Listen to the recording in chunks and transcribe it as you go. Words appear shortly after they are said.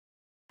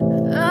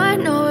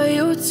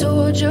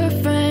told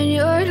your friend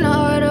you're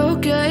not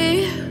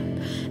okay,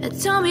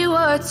 and tell me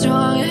what's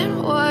wrong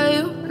and why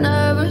you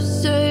never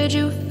said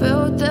you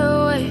felt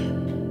that way.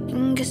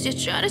 And guess you're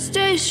trying to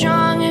stay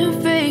strong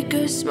and fake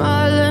a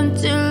smile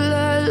until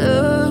I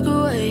look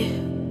away.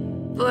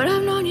 But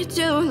I've known you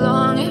too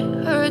long,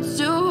 it hurts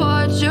to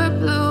watch your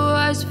blue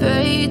eyes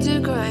fade to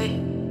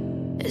gray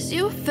as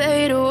you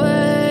fade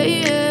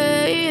away,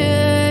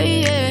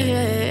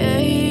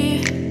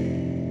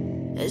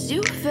 as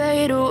you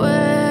fade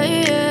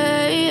away.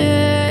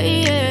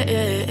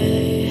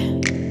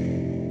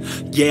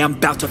 Yeah, I'm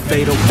about to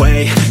fade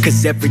away,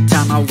 cause every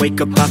time I wake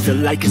up I feel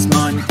like it's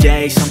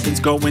Monday. Something's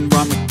going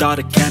wrong with all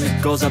the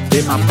chemicals up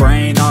in my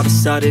brain. All of a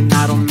sudden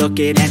I don't look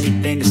at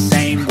anything the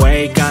same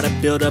way. Gotta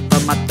build up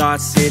of my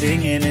thoughts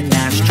sitting in an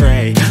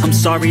ashtray. I'm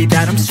sorry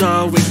that I'm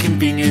so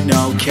inconvenient,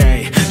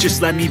 okay.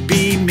 Just let me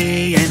be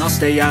me and I'll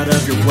stay out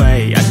of your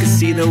way. I can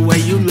see the way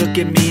you look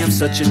at me, I'm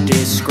such a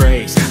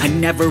disgrace. I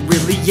never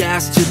really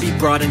asked to be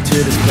brought into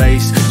this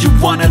place. You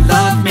wanna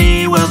love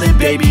me? Well then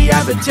baby I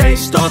have a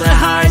taste. All the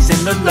highs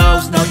and the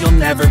lows, no, you'll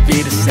never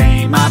be the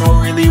same. I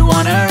don't really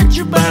wanna hurt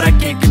you, but I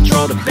can't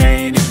control the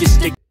pain. If you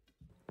stick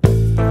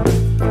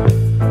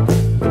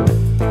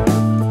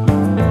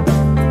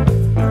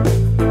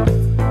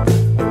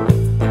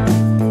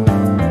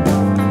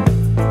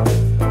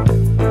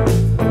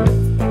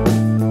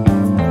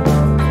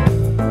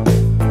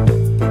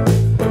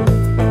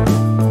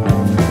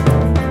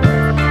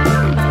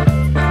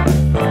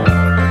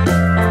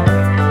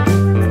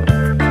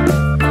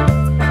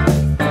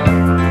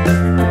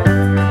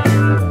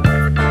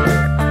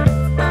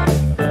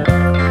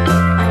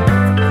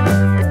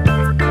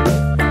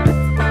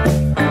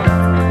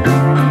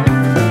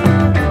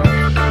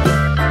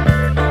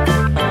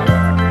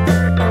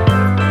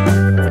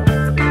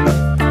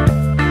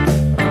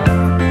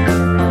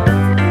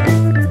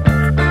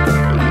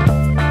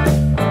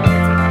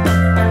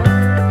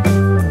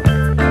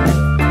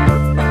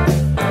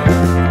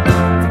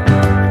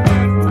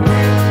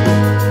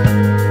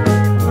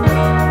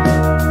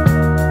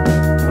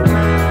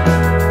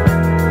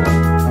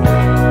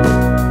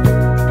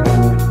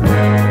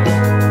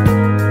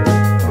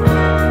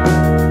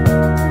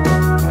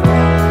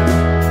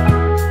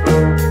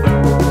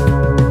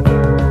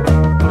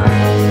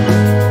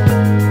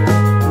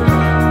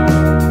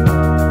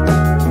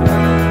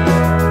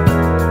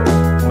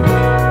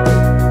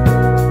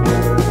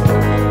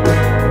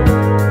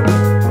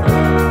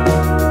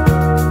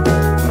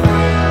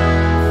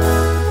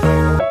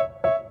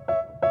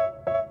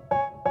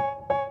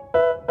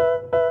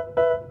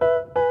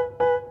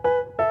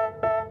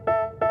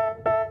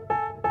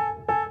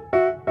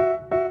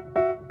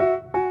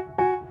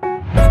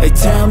They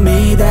tell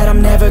me that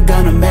I'm never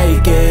gonna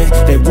make it.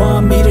 They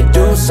want me to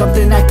do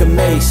something that could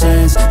make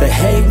sense. They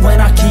hate when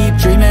I keep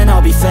dreaming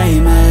I'll be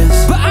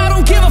famous, but I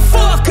don't give a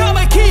fuck,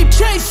 I'ma keep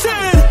chasing.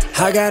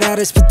 I got all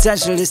this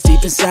potential that's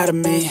deep inside of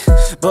me,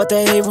 but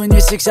they hate when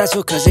you're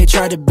successful cause they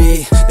try to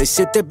be. They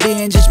sit there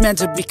being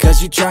judgmental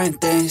because you're trying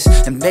things,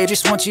 and they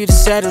just want you to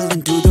settle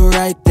and do the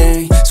right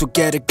thing. So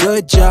get a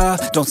good job,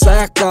 don't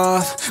slack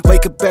off.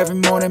 Wake up every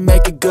morning,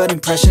 make a good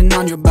impression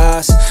on your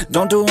boss.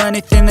 Don't do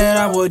anything that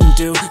I wouldn't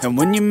do, and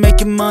when you're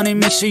making money,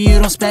 make sure you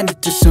don't spend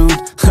it too soon.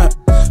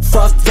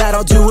 Fuck that,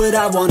 I'll do what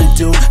I wanna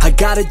do. I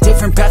got a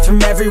different path from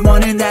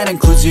everyone and that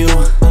includes you.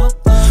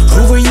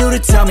 Who are you to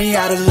tell me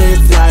how to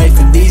live life?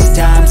 In these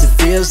times it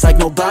feels like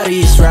nobody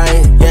is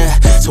right, yeah.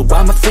 So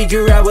I'ma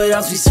figure out what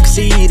else we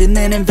succeed, and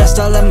then invest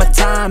all of my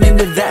time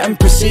into that and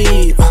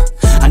proceed.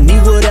 I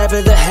need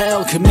whatever the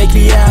hell could make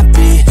me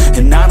happy,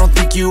 and I don't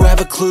think you have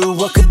a clue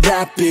what could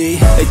that be.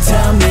 They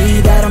tell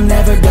me that I'm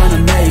never gonna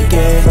make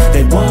it.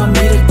 They want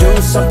me to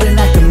do something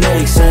that could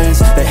make sense.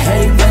 They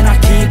hate when I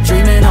keep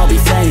dreaming I'll be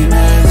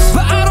famous,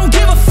 but I don't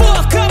give a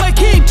fuck, I'ma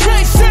keep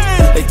chasing.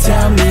 They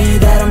tell me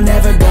that I'm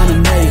never gonna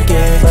make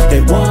it.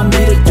 They want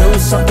me to do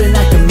something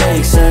that could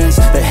make sense.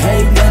 They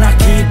hate when I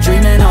keep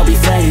dreaming I'll be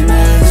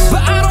famous,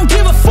 but I don't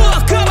give a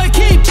fuck, I'ma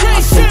keep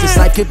chasing. I think this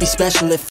life could be special if